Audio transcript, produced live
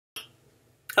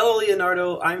Hello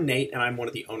Leonardo, I'm Nate and I'm one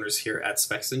of the owners here at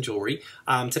Spexton Jewelry.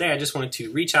 Today I just wanted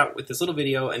to reach out with this little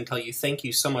video and tell you thank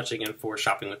you so much again for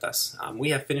shopping with us. We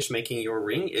have finished making your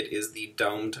ring. It is the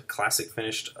domed classic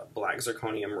finished black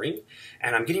zirconium ring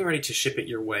and I'm getting ready to ship it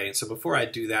your way. And so before I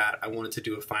do that, I wanted to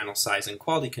do a final size and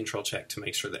quality control check to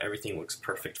make sure that everything looks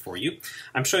perfect for you.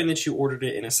 I'm showing that you ordered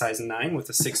it in a size 9 with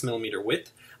a 6mm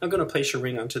width. I'm going to place your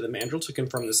ring onto the mandrel to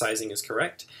confirm the sizing is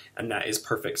correct, and that is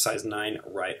perfect, size 9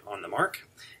 right on the mark.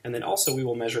 And then also we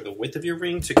will measure the width of your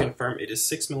ring to confirm it is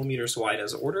 6mm wide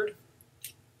as ordered.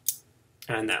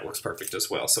 And that looks perfect as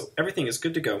well. So everything is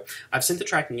good to go. I've sent the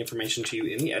tracking information to you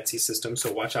in the Etsy system,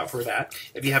 so watch out for that.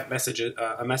 If you have a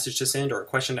message to send or a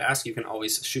question to ask, you can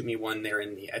always shoot me one there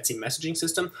in the Etsy messaging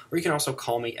system, or you can also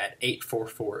call me at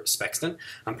 844-SPEXTON.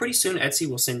 Pretty soon Etsy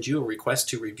will send you a request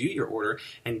to review your order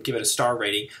and give it a star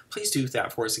rating. Please do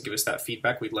that for us and give us that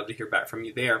feedback. We'd love to hear back from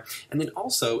you there. And then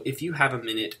also, if you have a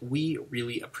minute, we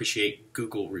really appreciate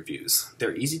Google reviews.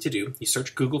 They're easy to do. You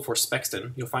search Google for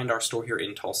Spexton. You'll find our store here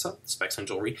in Tulsa, Spexton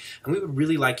Jewelry, and we would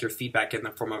really like your feedback in the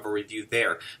form of a review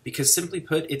there, because simply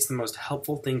put, it's the most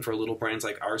helpful thing for little brands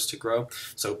like ours to grow.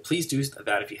 So please do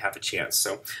that if you have a chance.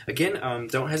 So again,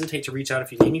 don't hesitate to reach out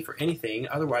if you need me for anything.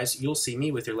 Otherwise, you'll see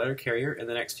me with your letter carrier in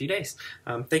the next few days.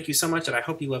 Thank you so much, and I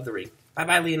hope you love the ring. Bye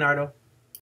bye, Leonardo.